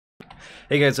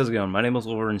Hey guys, how's it going? My name is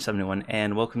Wolverine71,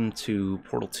 and welcome to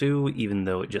Portal 2, even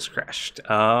though it just crashed.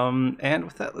 And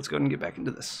with that, let's go ahead and get back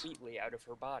into this. Completely out of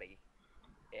her body.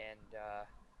 And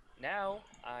now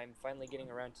I'm finally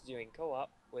getting around to doing co-op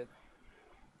with,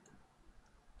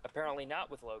 apparently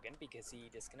not with Logan because he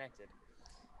disconnected.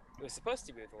 It was supposed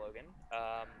to be with Logan.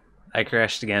 I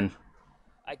crashed again.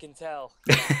 I can tell.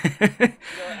 Yeah. You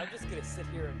know what, I'm just gonna sit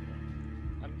here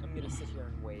and I'm gonna sit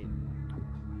here and wait.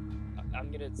 I'm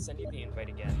gonna send you the invite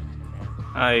again.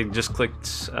 I just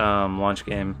clicked launch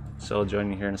game, so I'll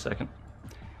join you here in a second.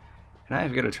 And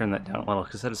I've got to turn that down a little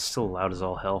because that is still loud as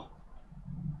all hell.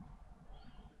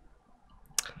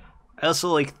 I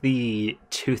also like the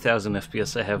 2000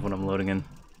 FPS I have when I'm loading in.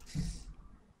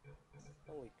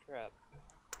 Holy crap.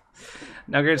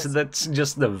 Now granted, that's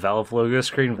just the Valve logo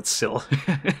screen, but still.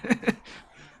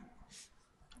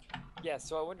 Yeah,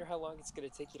 so I wonder how long it's gonna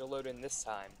take you to load in this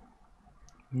time.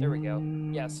 There we go.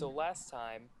 Yeah, so last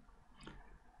time...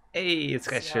 Hey, it's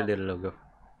got your little logo.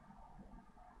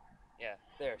 Yeah,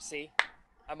 there, see?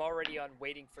 I'm already on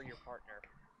waiting for your partner.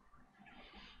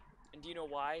 And do you know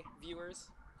why, viewers?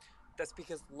 That's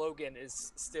because Logan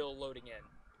is still loading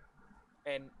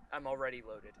in. And I'm already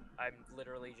loaded. I'm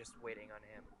literally just waiting on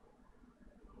him.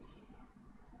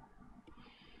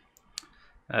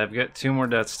 I've got 2 more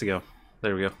dots to go.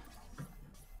 There we go.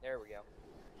 There we go.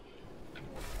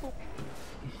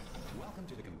 Welcome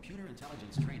to the Computer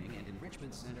Intelligence Training and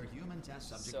Enrichment Center Human Test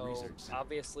Subject So, Research Center.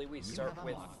 obviously we start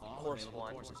with course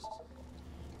 1.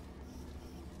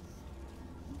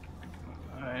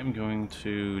 I'm going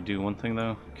to do one thing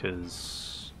though,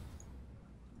 because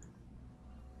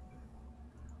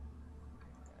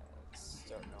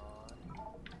Starting on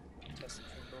test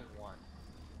chamber 1.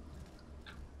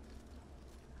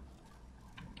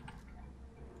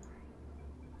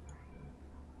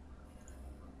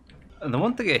 the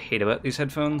one thing I hate about these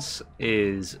headphones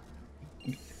is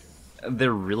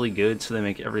they're really good, so they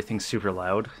make everything super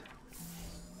loud.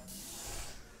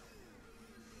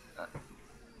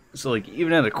 So like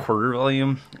even at a quarter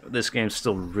volume, this game's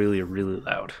still really, really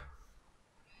loud.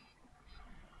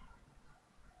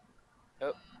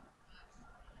 Oh.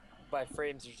 My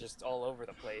frames are just all over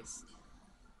the place.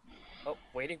 Oh,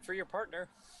 waiting for your partner.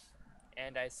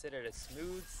 And I sit at a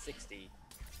smooth 60.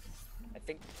 I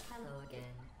think... Hello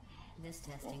again. This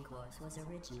testing course was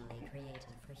originally created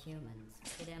for humans.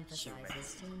 It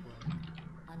emphasizes teamwork.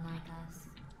 Unlike us,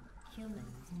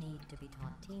 humans need to be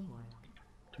taught teamwork.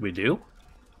 We do?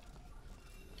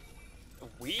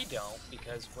 We don't,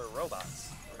 because we're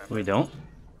robots, remember? We don't?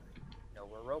 No,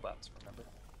 we're robots, remember?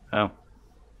 Oh.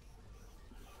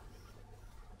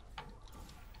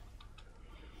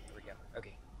 Here we go.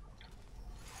 Okay.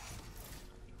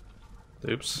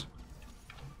 Oops.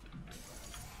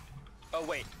 Oh,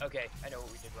 wait. Okay. I know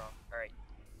what we did wrong. Alright.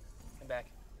 Come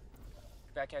back.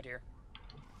 Back out here.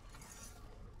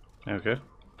 Okay.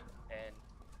 And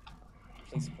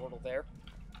place a portal there.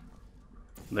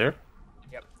 There?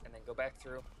 Yep. And then go back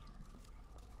through.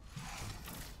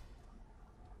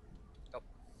 Oh.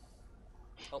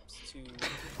 Helps to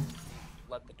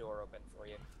let the door open for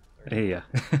you. Hey, yeah.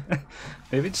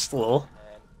 Maybe just a little.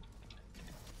 And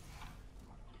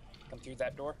come through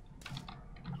that door.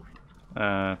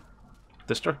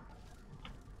 This door?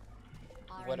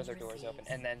 What other doors open?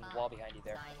 And then wall behind you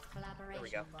there. There we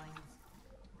go.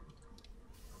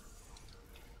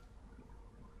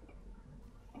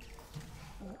 There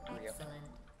we go.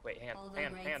 Wait, hang on.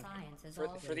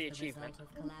 For the achievement.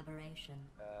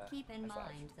 Keep in high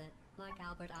five. mind that, like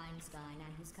Albert Einstein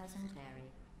and his cousin Terry,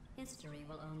 history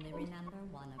will only remember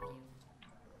one of you.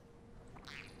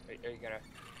 Are you gonna...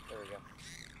 There we go.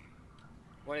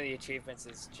 One of the achievements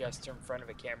is just in front of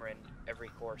a camera in every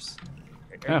course.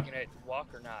 Are you gonna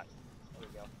walk or not? There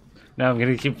we go. No, I'm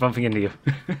gonna keep bumping into you.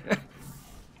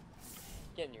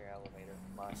 Get in your elevator.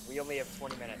 Come on. We only have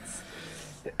 20 minutes.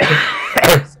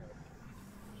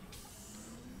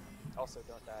 Also,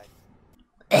 don't die.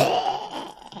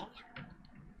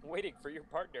 Waiting for your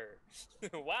partner.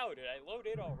 Wow, did I load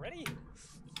in already?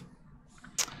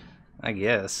 I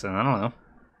guess, I don't know.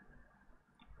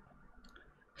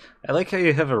 I like how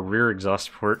you have a rear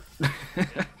exhaust port.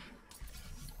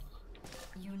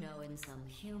 You know, in some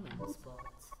human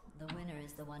sports, the winner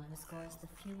is the one who scores the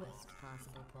fewest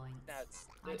possible points. That's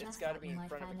I it's just got to thought be you in might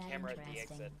front of find a that camera at the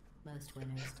interesting. exit. Most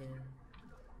winners do.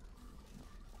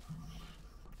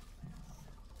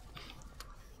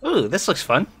 Ooh, this looks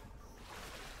fun.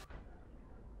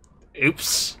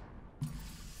 Oops.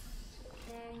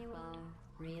 There you are,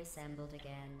 reassembled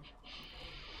again.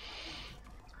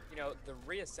 You know, the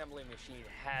reassembly machine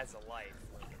has a life.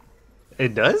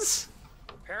 It does?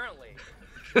 Apparently.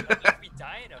 If we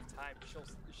die enough time,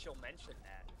 she'll mention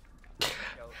that. You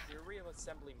know, your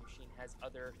reassembly machine has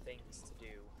other things to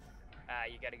do.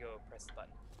 You gotta go press the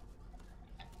button.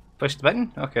 Push the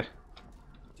button? Okay.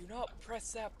 Do not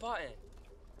press that button.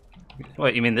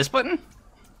 What, you mean this button?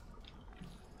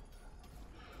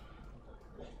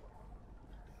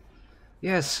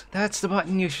 Yes, that's the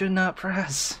button you should not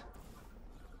press.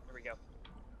 Here we go.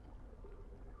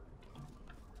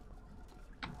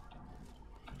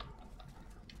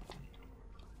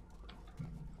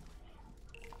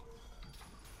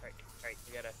 Alright,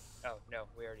 you gotta... Oh, no,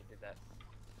 we already did that.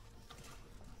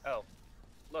 Oh,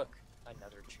 look,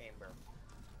 another chamber.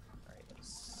 Alright,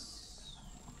 let's...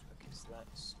 Okay, so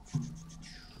that's...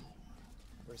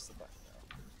 Where's the button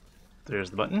now? There's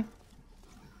the button.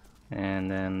 And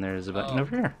then there's a button Oh.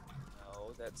 over here.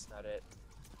 No, that's not it.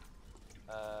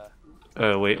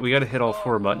 Oh, wait, we gotta hit all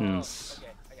 4 buttons.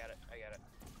 Okay, I got it.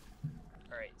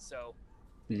 Alright, so...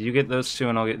 Did you get those 2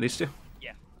 and I'll get these 2?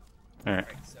 Yeah. Alright.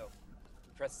 Alright, so...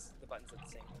 Press the buttons at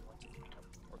the same time. 1, 2, 3,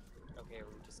 or, okay,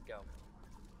 we just go.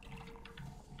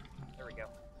 There we go.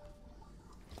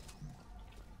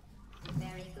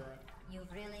 Very good.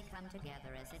 You've really come together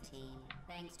as a team,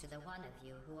 thanks to the one of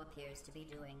you who appears to be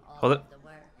doing all Hold of it. the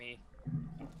work. Me.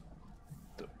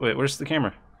 Wait, where's the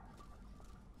camera?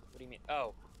 What do you mean?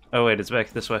 Oh, Oh, wait, it's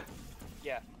back this way.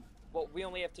 yeah. Well, we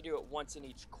only have to do it once in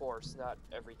each course, not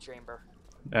every chamber.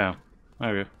 Oh,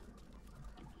 okay.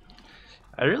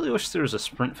 I really wish there was a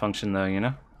sprint function, though, you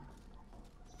know?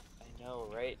 I know,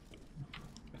 right?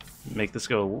 Make this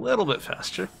go a little bit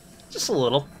faster. Just a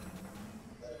little.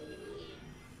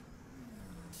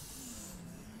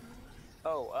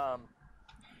 Oh,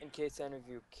 in case any of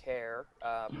you care,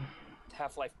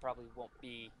 Half-Life probably won't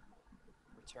be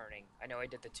returning. I know I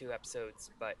did the 2 episodes,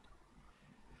 but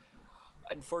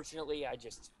unfortunately, I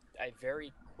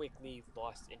very quickly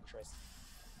lost interest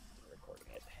in recording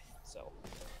it. So,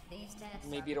 These tests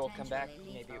maybe are it'll come back,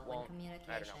 potentially maybe it lethal when won't.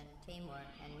 I don't know. Communication, teamwork,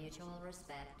 and mutual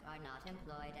respect are not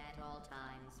employed at all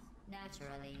times.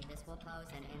 Naturally, this will pose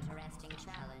an interesting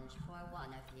challenge for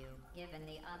one of you, given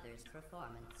the other's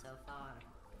performance so far.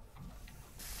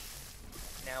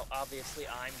 Now, obviously,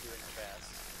 I'm doing the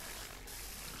best.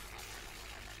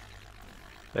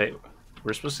 Wait,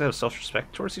 we're supposed to have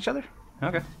self-respect towards each other?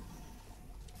 Okay.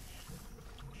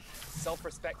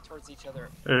 Self-respect towards each other.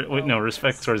 Or, wait, no,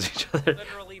 respect that's- towards each other.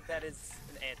 Literally, that is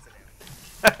an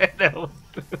antonym. I know.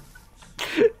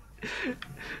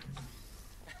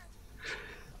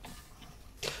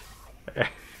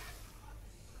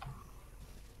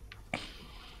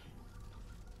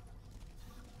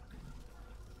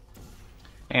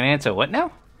 And Anto, what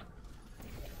now?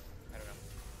 I don't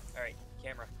know. Alright,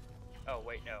 camera. Oh,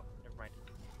 wait, no. Never mind.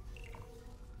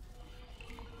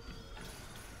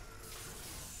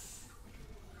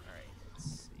 Alright, let's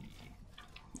see.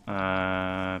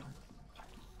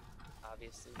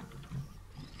 Obviously.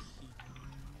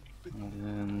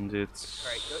 And it's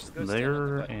Alright, go stand on the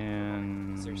there button.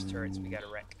 and There's turrets we gotta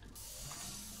wreck.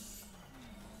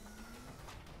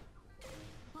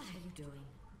 What are you doing?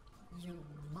 You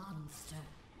monster.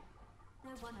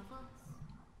 They're one of us.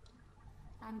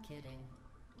 I'm kidding.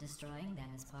 Destroying them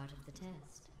is part of the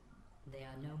test. They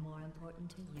are no more important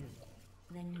to you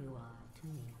than you are to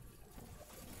me.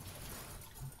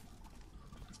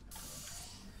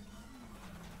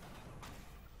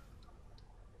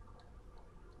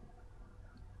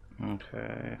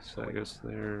 Okay, so that goes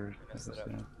there. I messed that it goes up.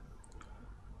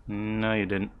 there. No, you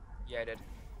didn't. Yeah, I did.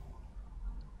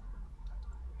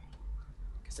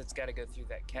 Because it's gotta go through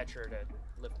that catcher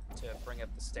to bring up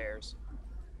the stairs.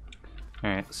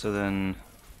 Alright, so then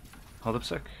hold up a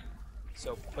sec.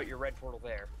 So put your red portal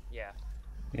there. Yeah.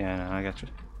 Yeah, no, I got you.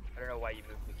 I don't know why you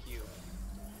moved the cube.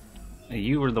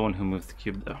 You were the one who moved the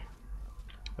cube, though.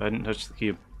 I didn't touch the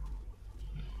cube.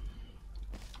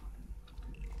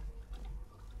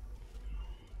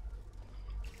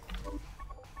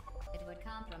 It would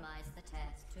compromise the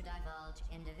test to divulge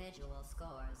individual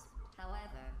scores.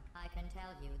 However, I can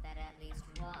tell you that at least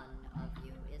one of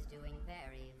you is doing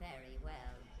very, very well.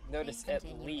 Notice Please at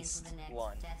continue least into the next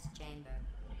one. test chamber.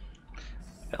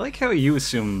 I like how you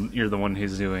assume you're the one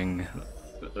who's doing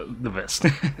the best.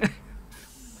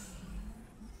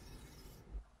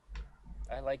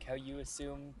 I like how you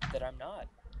assume that I'm not.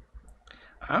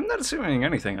 I'm not assuming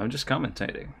anything, I'm just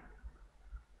commentating.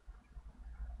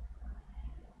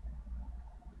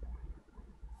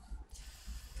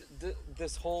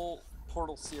 This whole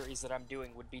Portal series that I'm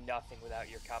doing would be nothing without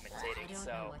your I commentating, don't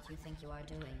know so what you think you are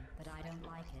doing, but I don't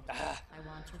like it. Ah. I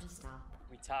want you to stop.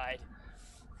 we tied.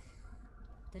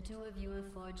 The two of you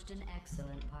have forged an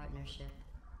excellent partnership.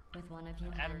 with one of you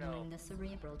I don't know. handling the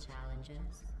cerebral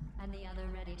challenges, and the other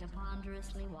ready to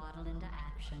ponderously waddle into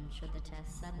action should the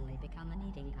test suddenly become an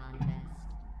eating contest.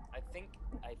 I think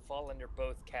I fall under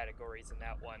both categories in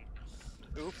that one.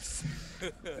 Oops.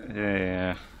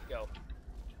 Yeah. Go.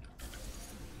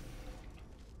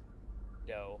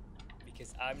 No,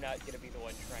 because I'm not gonna be the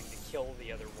one trying to kill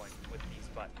the other one with these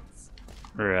buttons.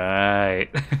 Right.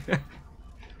 There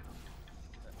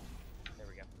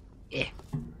we go. Yeah.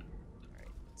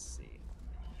 Alright, let's see.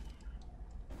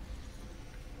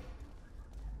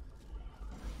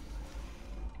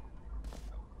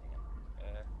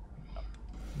 Oh.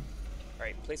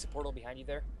 Alright, place a portal behind you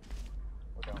there.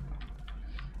 We're going.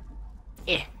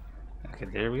 Yeah. Okay,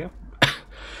 there we go.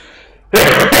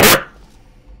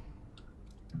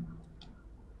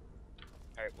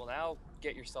 Alright, well now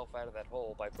get yourself out of that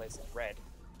hole by placing red.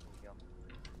 There you go.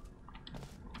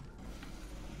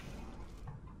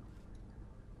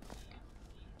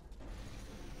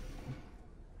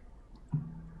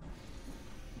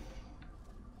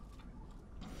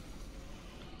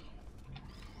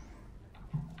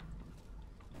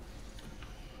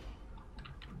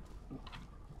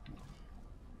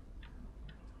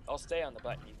 I'll stay on the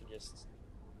button, you can just...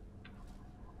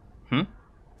 Hmm?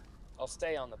 I'll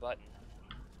stay on the button.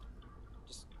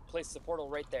 Just place the portal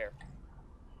right there.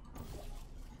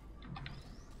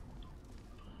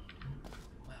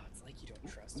 Wow, it's like you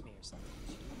don't trust me or something.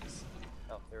 Jeez.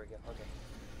 Oh, there we go, okay.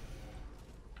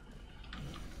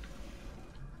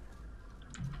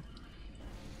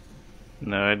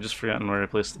 No, I'd just forgotten where I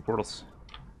placed the portals.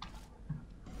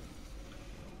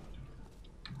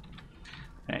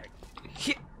 Alright.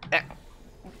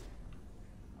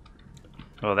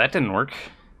 Well, that didn't work.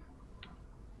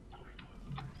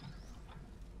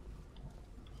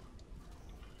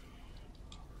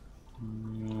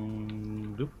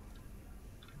 Doop.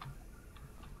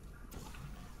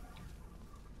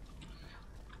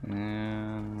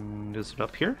 And is it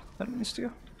up here that it needs to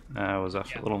go? I was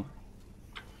off Yeah. a little.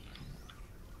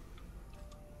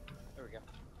 There we go.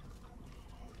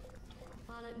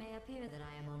 While it may appear that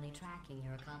I am only tracking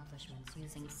your accomplishments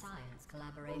using science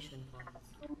collaboration points,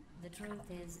 the truth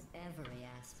is every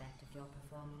aspect of your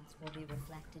performance will be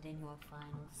reflected in your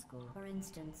final score. For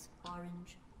instance,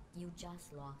 Orange, you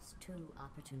just lost 2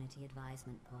 opportunity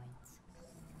advisement points.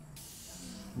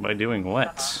 By doing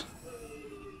what?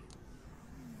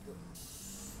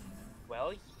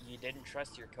 Well, you didn't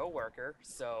trust your coworker,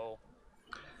 so...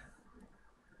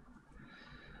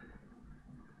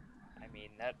 I mean,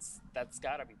 that's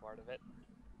gotta be part of it.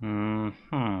 Hmm.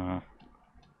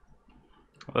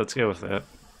 Let's go with that.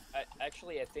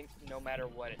 Actually, I think no matter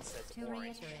what it says, To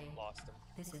Orange reiterate, lost him.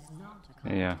 this is not a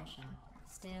competition. Yeah.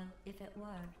 Still, if it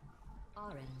were,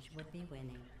 Orange would be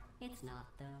winning. It's not,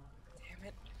 though. Damn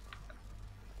it.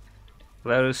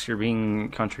 Loudus, you're being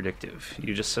contradictive.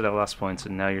 You just said I lost points,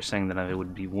 and now you're saying that I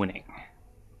would be winning.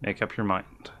 Make up your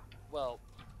mind. Well,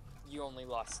 you only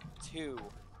lost 2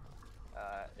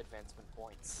 advancement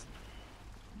points.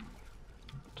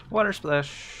 Water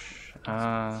splash.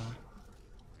 Alright,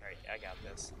 I got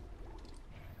this.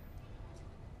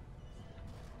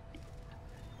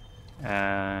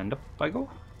 And up I go.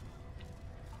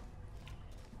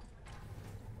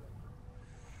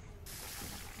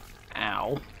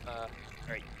 Ow.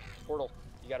 Alright, portal.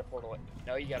 You gotta portal it.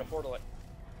 No, you gotta portal it.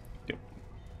 Yep.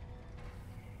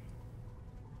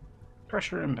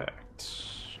 Pressure impact.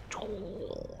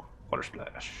 Water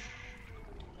splash.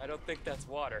 I don't think that's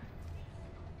water.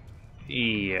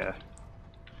 Yeah.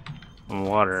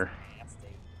 Water. Nasty.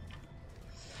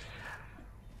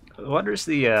 Water's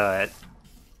the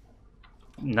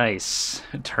nice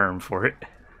term for it.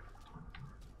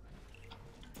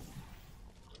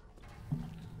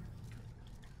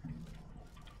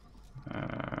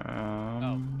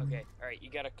 Oh, okay. Alright, you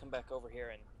gotta come back over here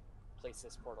and place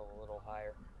this portal a little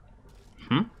higher.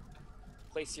 Hmm?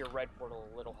 Place your red portal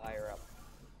a little higher up.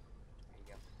 There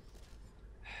you go.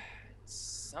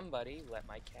 Somebody let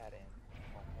my cat in.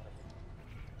 Oh,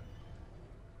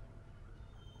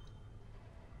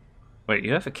 Wait,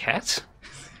 you have a cat?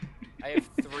 I have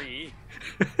 3.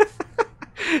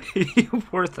 You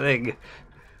poor thing.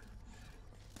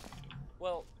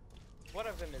 Well, one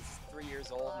of them is 3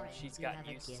 years old and Orange, she's you gotten have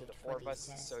a used to gift the for 4 of these us,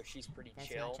 tests. so she's pretty That's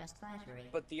chill. not just flattery.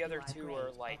 But the other You 2 great are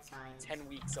at like science. 10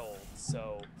 weeks old,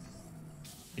 so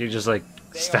You're just like,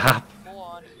 they stop. are full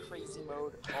on crazy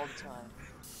mode all the time.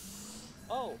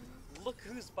 Oh, look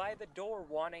who's by the door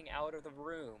wanting out of the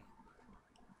room.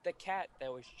 The cat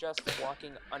that was just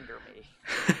walking under me.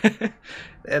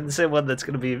 And the same one that's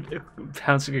going to be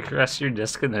bouncing across your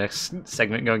disc in the next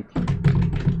segment going...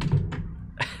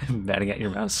 batting at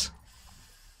your mouse.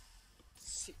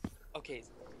 Okay,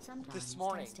 Sometimes this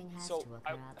morning, testing has so to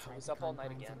I occur outside was the up all night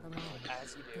confines again, of the lab.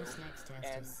 as you do, This next test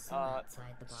and is so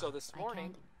outside the box. so this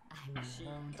morning, she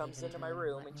comes into my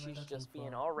room and she's just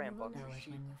being all rambunctious.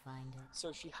 When you find it.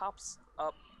 So she hops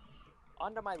up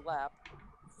onto my lap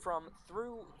from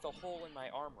through the hole in my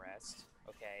armrest,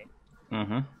 okay?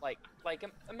 Mm-hmm.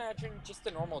 Imagine just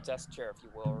a normal desk chair, if you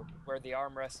will, where the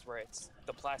armrest, where it's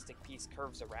the plastic piece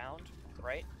curves around,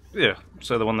 right? Yeah,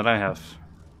 so the one that I have.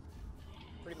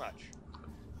 Pretty much.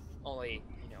 Only,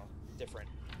 different.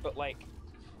 But like,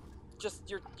 just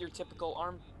your typical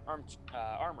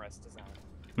armrest design.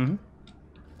 Mm-hmm.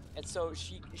 And so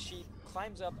she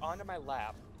climbs up onto my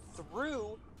lap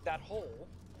through that hole,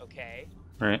 okay?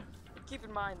 Right. And keep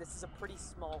in mind, this is a pretty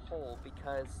small hole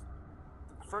because,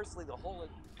 firstly, the hole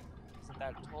isn't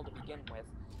that tall to begin with,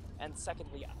 and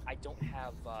secondly, I don't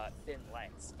have thin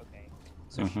legs, okay?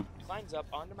 So she climbs up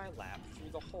onto my lap through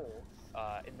the hole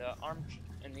in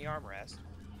the armrest,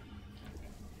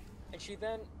 and she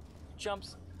then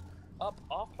jumps up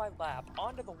off my lap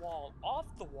onto the wall, off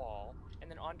the wall, and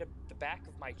then onto the back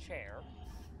of my chair.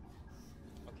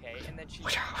 Okay, and then she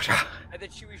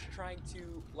was trying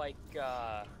to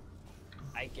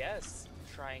I guess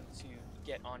trying to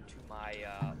get onto my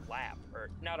lap, or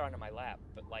not onto my lap,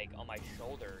 but like on my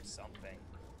shoulder or something.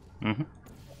 Mm-hmm.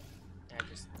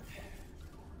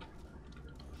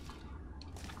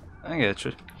 And I get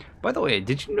you. By the way,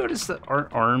 did you notice that our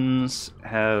arms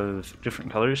have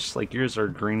different colors? Like yours are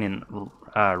green and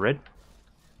red?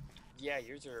 yeah,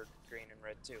 yours are green and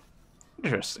red too.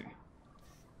 Interesting.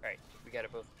 Alright, we gotta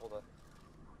both pull the...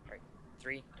 Alright,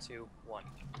 3, 2, 1.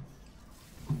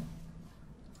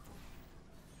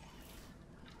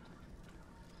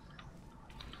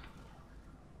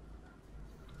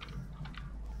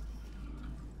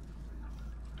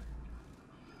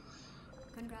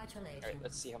 Congratulations. Alright,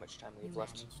 let's see how much time we have You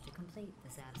left. managed to complete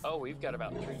this Oh, we've got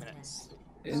about 3 absolutely minutes.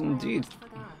 test. Indeed. I almost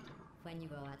forgot. When you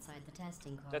go outside the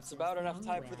testing course, That's about enough only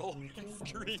time way for the I can loading complete it is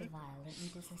screen. to violently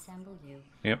disassemble you,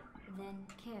 Yep. then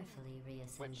carefully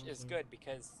reassemble Which is you. good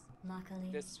because Luckily,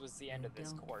 this was the end you of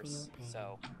this don't course, feel pain.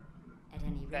 so At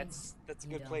any rate, that's a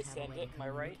you good don't place have to a end way it, am I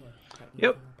right? communicate that you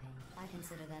Yep. feel pain. I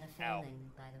consider that a Ow.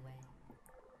 failing, by the way.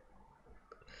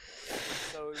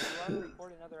 So, do you want to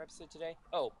record another episode today?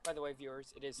 Oh, by the way,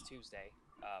 viewers, it is Tuesday.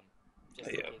 Just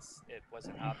in Yeah. case it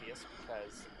wasn't obvious,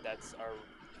 because that's our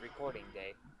recording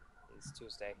day, is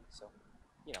Tuesday. So,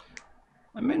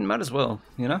 I mean, might as well,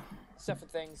 you know? stuff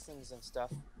with things and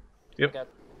stuff. Yep.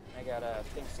 I got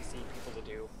things to see, people to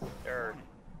do.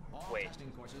 All Wait.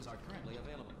 testing courses are currently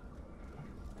available.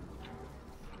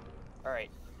 All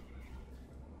right.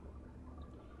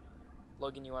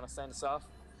 Logan, you want to sign us off?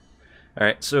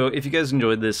 Alright, so if you guys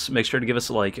enjoyed this, make sure to give us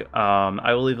a like.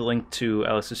 I will leave a link to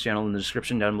Alex's channel in the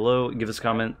description down below. Give us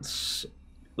comments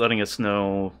letting us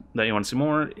know that you want to see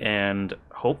more, and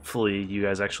hopefully you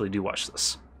guys actually do watch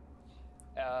this.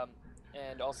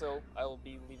 And also, I will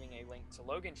be leaving a link to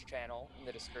Logan's channel in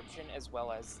the description, as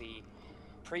well as the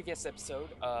previous episode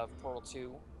of Portal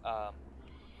 2,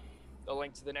 a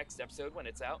link to the next episode when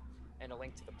it's out, and a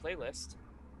link to the playlist.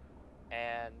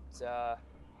 And,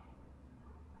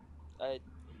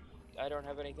 I don't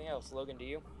have anything else. Logan, do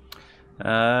you?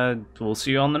 We'll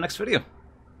see you on the next video.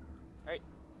 Alright.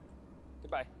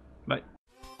 Goodbye. Bye.